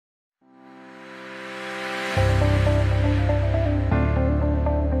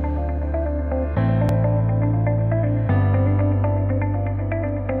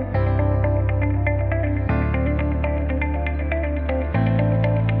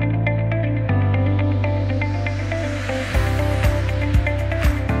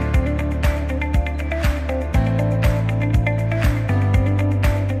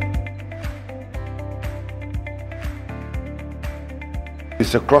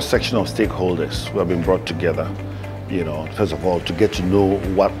it's a cross-section of stakeholders who have been brought together, first of all, to get to know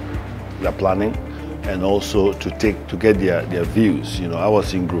what they're planning, and also to get their views. I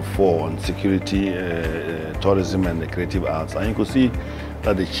was in Group 4 on security, tourism and the creative arts, and you could see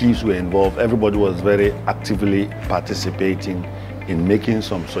that the chiefs were involved. Everybody was very actively participating in making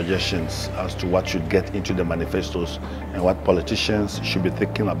some suggestions as to what should get into the manifestos and what politicians should be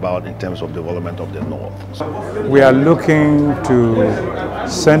thinking about in terms of development of the North. We are looking to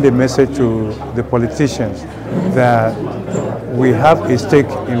send a message to the politicians that we have a stake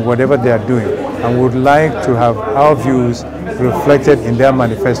in whatever they are doing, and would like to have our views reflected in their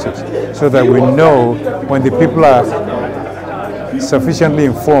manifestos, so that we know when the people are sufficiently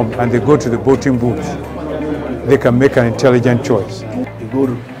informed and they go to the voting booth, they can make an intelligent choice. You go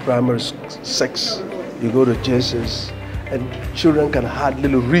to primary 6, you go to JSS, and children can hardly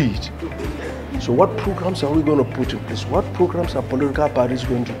read. So what programs are we going to put in place? What programs are political parties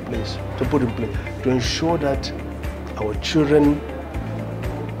going to put in place to ensure that our children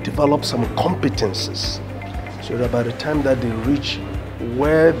develop some competences, so that by the time that they reach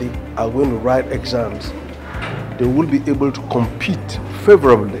where they are going to write exams, they will be able to compete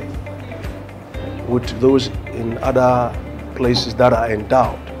favorably with those in other places that are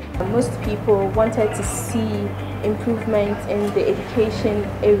endowed. Most people wanted to see improvement in the education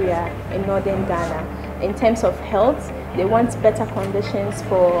area in northern Ghana. In terms of health, they want better conditions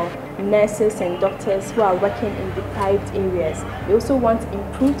for nurses and doctors who are working in deprived areas. They also want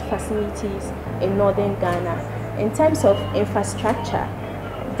improved facilities in northern Ghana. In terms of infrastructure,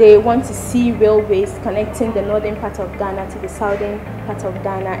 they want to see railways connecting the northern part of Ghana to the southern part of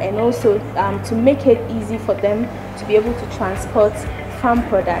Ghana, and also to make it easy for them to be able to transport farm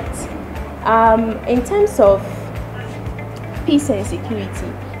products. In terms of peace and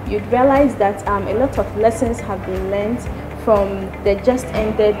security, you'd realize that a lot of lessons have been learned from the just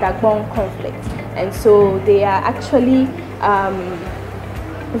ended Dagbon conflict, and so they are actually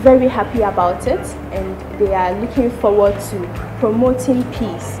very happy about it, and they are looking forward to promoting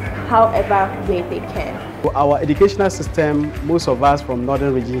peace however way they can. Our educational system, most of us from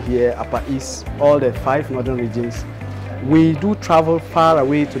northern region here, Upper East, all the 5 northern regions, we do travel far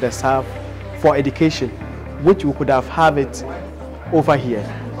away to the south for education, which we could have it over here.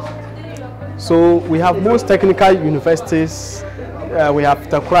 So we have most technical universities. We have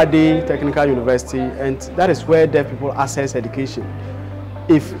Takoradi Technical University, and that is where deaf people access education.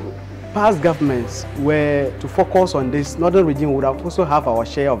 If past governments were to focus on this, northern region would also have our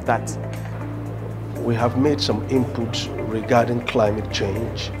share of that. We have made some inputs regarding climate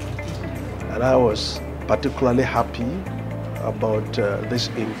change, and I was particularly happy about this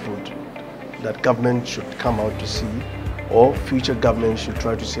input, that government should come out to see, or future governments should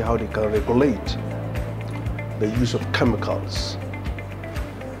try to see how they can regulate the use of chemicals.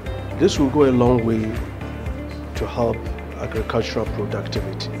 This will go a long way to help agricultural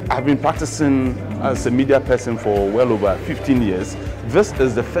productivity. I've been practicing as a media person for well over 15 years. This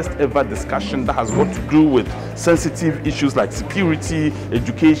is the first ever discussion that has got to do with sensitive issues like security,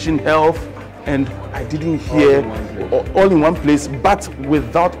 education, health, and I didn't hear all in one place, but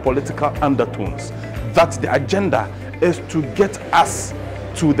without political undertones. That the agenda is to get us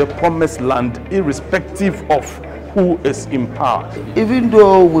to the promised land, irrespective of who is in power. Even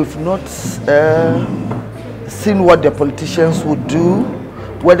though we've not seen what the politicians would do,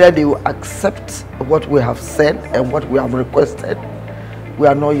 whether they will accept what we have said and what we have requested, we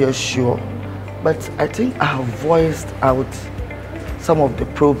are not yet sure. But I think I have voiced out some of the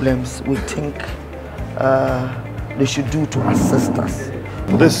problems we think they should do to assist us.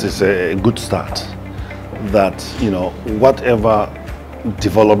 This is a good start, that, whatever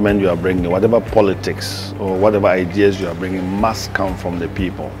development you are bringing, whatever politics or whatever ideas you are bringing must come from the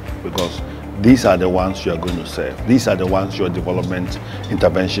people, because these are the ones you are going to serve. These are the ones your development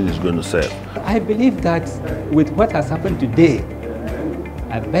intervention is going to serve. I believe that with what has happened today,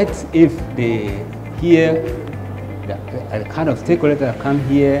 I bet if they hear the kind of stakeholders that have come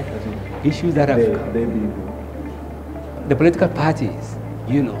here, issues that have the political parties,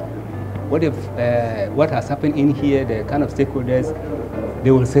 what has happened in here, the kind of stakeholders they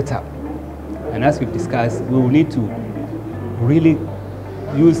will set up. And as we've discussed, we will need to really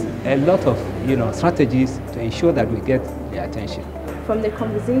use a lot of strategies to ensure that we get their attention. From the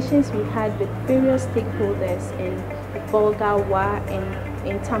conversations we had with various stakeholders in Bolgatanga and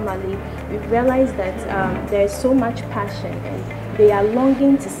in Tamale, we've realized that there is so much passion and they are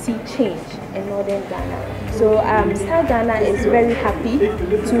longing to see change in northern Ghana. So Star Ghana is very happy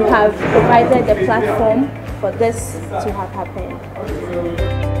to have provided the platform for this to have happened.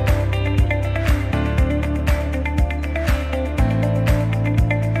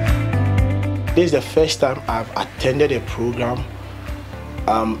 This is the first time I've attended a program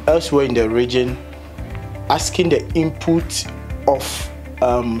elsewhere in the region, asking the input of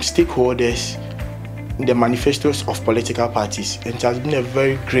stakeholders in the manifestos of political parties. And it has been a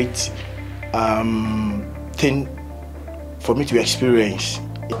very great thing for me to experience.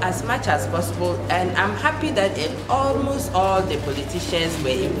 As much as possible, and I'm happy that almost all the politicians were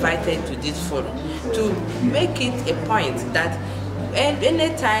invited to this forum to make it a point that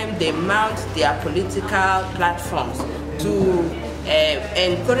anytime they mount their political platforms to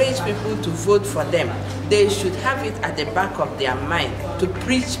encourage people to vote for them, they should have it at the back of their mind to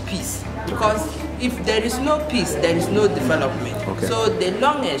preach peace, because if there is no peace, there is no development. Okay. So the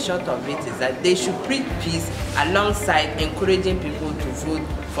long and short of it is that they should preach peace alongside encouraging people to vote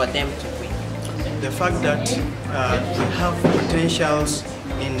for them to win. The fact that we have potentials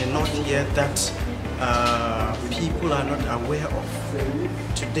in the north here that people are not aware of.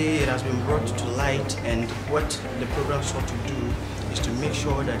 Today it has been brought to light, and what the program sought to do is to make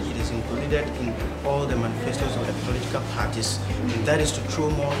sure that it is included in all the manifestos of the political parties, and that is to throw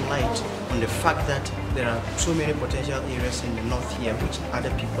more light on the fact that there are so many potential areas in the north here which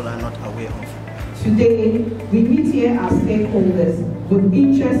other people are not aware of. Today, we meet here as stakeholders with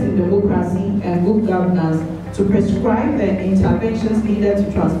interest in democracy and good governance to prescribe the interventions needed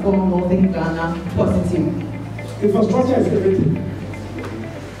to transform northern Ghana positively. Infrastructure is everything.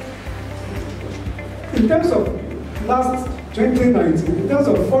 In terms of last 2019, in terms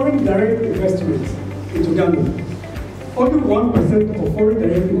of foreign direct investments into Ghana, only 1% of foreign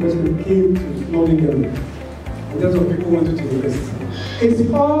direct investment came to northern Ghana. In terms of people wanted to invest.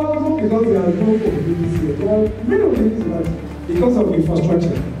 It's all because there are no opportunities here. There are many opportunities, but because of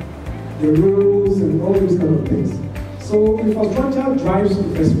infrastructure, the roads and all those kind of things. So infrastructure drives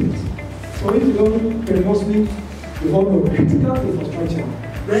investment. So if you don't mostly develop a critical infrastructure,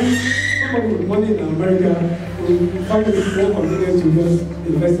 then somebody with money in America will find it more convenient to just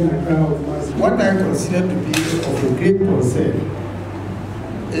invest in Accra or Kumasi. What I consider to be of a great concern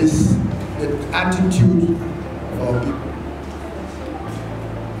is the attitude of people.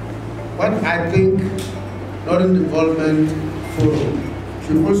 What I think Northern Development Forum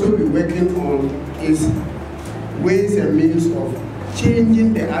should also be working on is ways and means of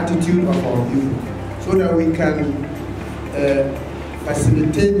changing the attitude of our people so that we can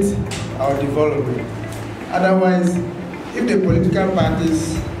facilitate our development. Otherwise, if the political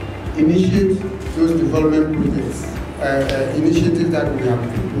parties initiate those development projects, initiatives that we have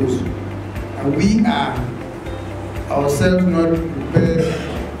proposed, and we are ourselves not prepared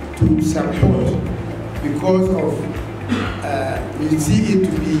to support because of we see it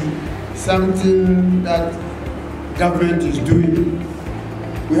to be something that government is doing.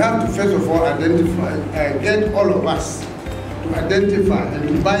 We have to first of all identify, get all of us to identify and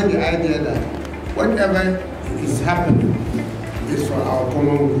to buy the idea that whatever is happening is for our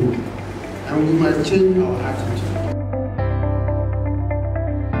common good, and we must change our attitude.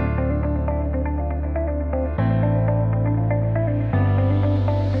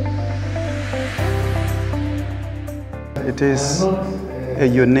 It is a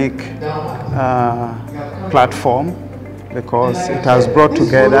unique platform because it has brought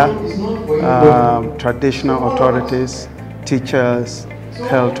together traditional authorities, teachers,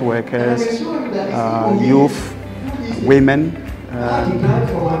 health workers, youth, women,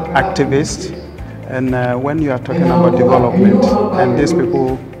 activists. And when you are talking about development and these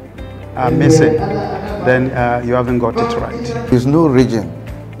people are missing, then you haven't got it right. There's no region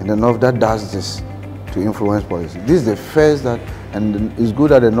in the north that does this to influence policy. This is the first that, and it's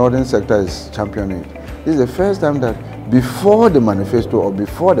good that the northern sector is championing it. This is the first time that before the manifesto or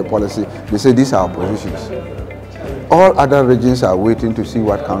before the policy, they say these are our positions. All other regions are waiting to see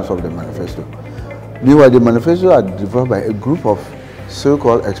what comes of the manifesto. Meanwhile, the manifesto are developed by a group of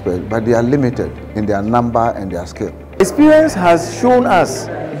so-called experts, but they are limited in their number and their scale. Experience has shown us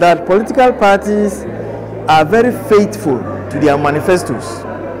that political parties are very faithful to their manifestos.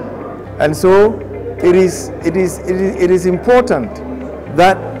 And so it is important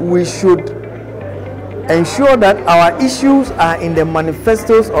that we should ensure that our issues are in the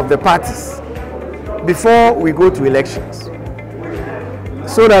manifestos of the parties before we go to elections,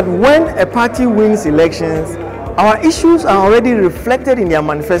 so that when a party wins elections, our issues are already reflected in their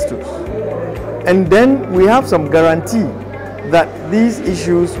manifestos, and then we have some guarantee that these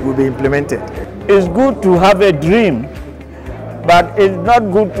issues will be implemented. It's good to have a dream, but it's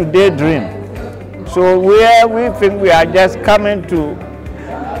not good to daydream. So where we think we are just coming to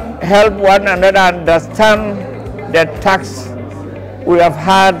help one another understand the tax we have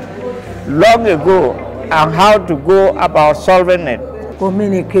had long ago and how to go about solving it.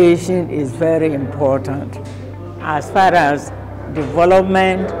 communication is very important as far as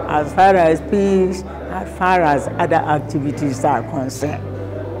development, as far as peace, as far as other activities are concerned.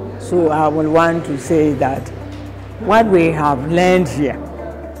 So I will want to say that what we have learned here,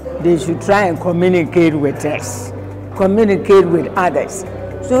 they should try and communicate with us, communicate with others,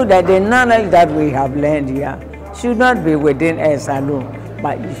 so that the knowledge that we have learned here should not be within us alone,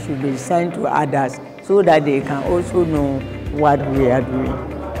 but it should be sent to others so that they can also know what we are doing.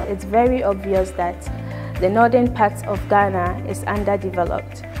 It's very obvious that the northern part of Ghana is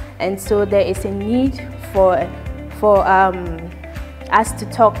underdeveloped, and so there is a need for us to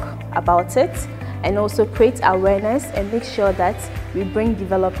talk about it and also create awareness and make sure that we bring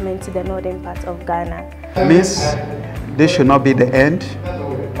development to the northern part of Ghana. This should not be the end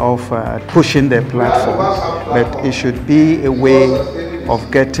of pushing the platforms, but it should be a way of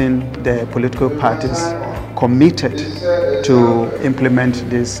getting the political parties committed to implement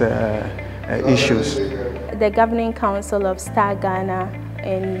these issues. The Governing Council of Star Ghana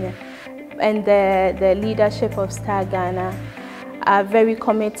and the leadership of Star Ghana are very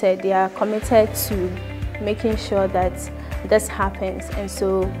committed. They are committed to making sure that this happens, and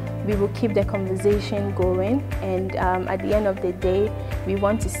so we will keep the conversation going, and at the end of the day we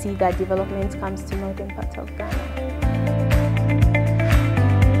want to see that development comes to northern part of Ghana.